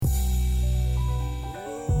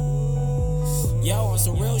Yo, on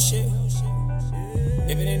some real shit.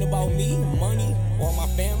 If it ain't about me, money, or my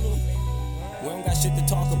family, we don't got shit to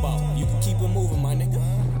talk about. You can keep it moving, my nigga.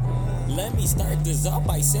 Let me start this up,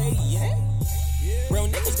 I say, yeah. Real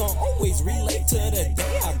niggas gon' always relate to the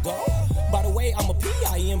day I go. By the way, I'm a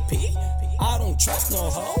PIMP. I don't trust no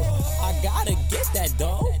hoe. I gotta get that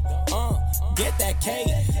dough. Get that K.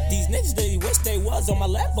 These niggas, they wish they was on my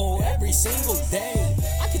level every single day.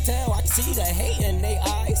 I can tell, I can see the hate in their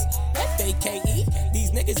eyes. FAKE.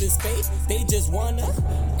 These niggas is fake. They just wanna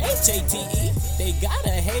HATE. They gotta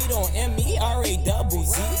hate on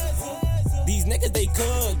MERAZZ. These niggas, they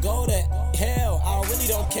could go to hell. I really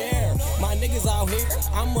don't care. My niggas out here,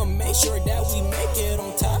 I'ma make sure that we make it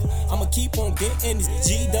on top. I'ma keep on getting this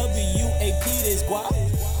GWAP, this guap.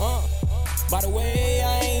 By the way,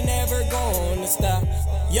 I ain't never gonna stop.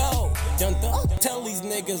 Yo, Young Thug, tell these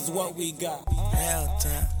niggas what we got. Hell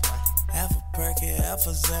time. Half a perky, half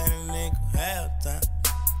a certain nigga. Hell time.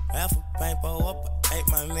 Half a paintball up, I ate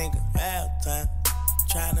my nigga. Hell time.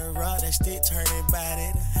 Tryna rock that stick, turn it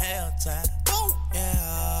body to hell time. Boom!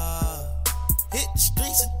 Yeah. Hit the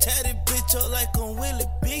streets and tear that bitch up like on Willie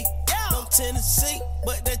B. No Tennessee,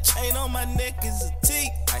 but that chain on my neck is a T.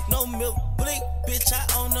 No milk blink, bitch, I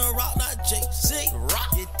own the rock, not JC.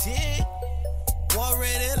 Rock. You did. War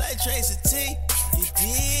ready like Tracy T. You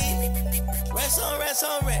did. Rest on rest.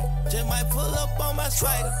 Just might pull up on my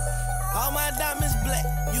spider. All my diamonds black.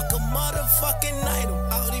 You can motherfucking night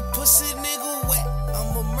 'em. All these pussy nigga wet.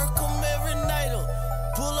 I'ma murk 'em every night.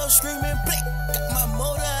 Pull up screaming blick. Got my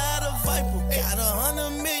motor out of Viper. Got 100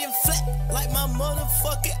 million flat like my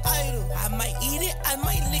motherfucking idol. I might eat it, I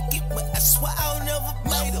might lick it, but I swear I'll never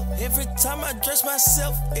bite it. Every time I dress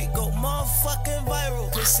myself, it go motherfucking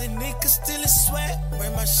viral. Pussy nigga still is swag.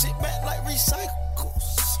 Bring my shit back like recycles.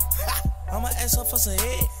 I'ma ask her for some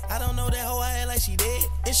head. I don't know that hoe I had like she dead.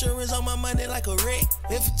 Insurance on my money like a wreck.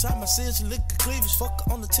 Every time I see her, she lick the cleavage. Fuck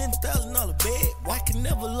her on the $10,000 bed. I can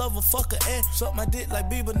never love a fucker and suck my dick like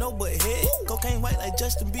Bieber, no but head. Cocaine white like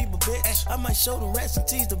Justin Bieber, bitch. I might show them rats and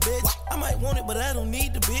tease the bitch. I might want it, but I don't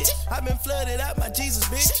need the bitch. I been flooded out my Jesus,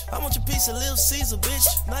 bitch. I want your piece of Little Caesar, bitch.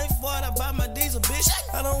 Knife what I buy my diesel, bitch.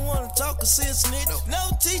 I don't wanna talk or see a snitch. No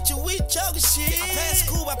teacher, we jogging shit. I pass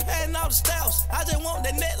school by patting all the styles. I just want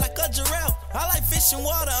that net like a giraffe. I like fish and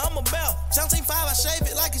water, I'm about 17.5, I shave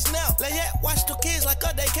it like it's now. Lay yeah, watch the kids like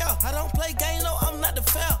a day cow. I don't play game, no, I'm not the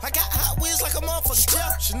foul. I got Hot Wheels like a motherfucking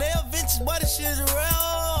child. Chanel vintage, boy, this shit is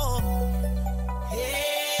real.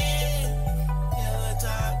 Yeah, yeah,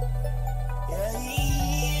 time. Yeah,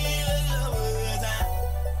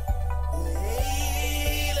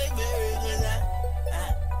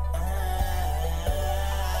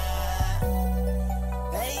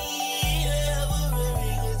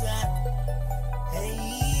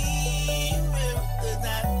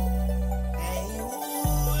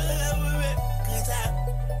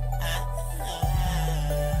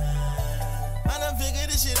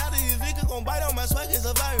 gon' bite on my swag is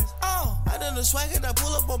a virus. I done the swag and I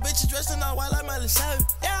pull up on bitches dressed in all white like Miley Cyrus.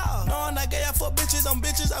 Yeah, no, I'm not gay, I fuck bitches on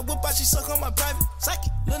bitches. I whip out, she suck on my private. Psyche,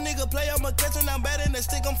 little nigga play, I'ma catch him down bad in the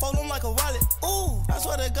stick, I'm folding like a wallet. Ooh, I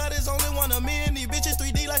swear to God, it's only one of me and these bitches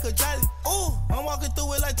 3D like a trolley. Ooh, I'm walking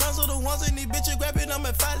through it like tons of the ones and these bitches grabbing them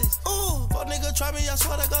at Follies. Ooh, fuck nigga try me, I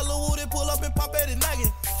swear I got Lil' Wood, they pull up and pop at it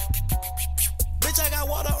nagging. Bitch, I got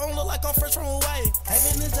water on, look like I'm fresh from Hawaii.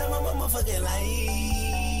 Having the time of my motherfucking life.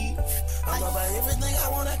 I'm about everything I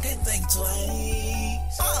want, I can't think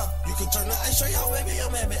twice. You can turn the ice straight out, baby,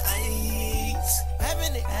 I'm having ice.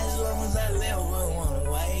 Having it as long as I live, I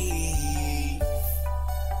wanna wait.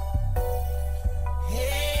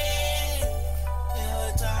 Hey,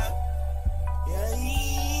 yeah, time. Yeah,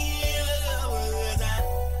 good time.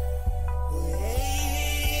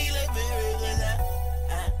 Hey, like very good time.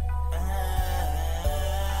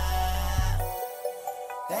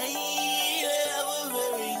 Hey, that was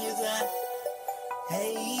very good time.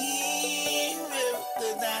 Hey, very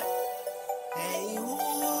good time. Hey, ooh,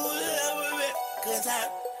 that was very good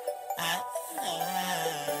time.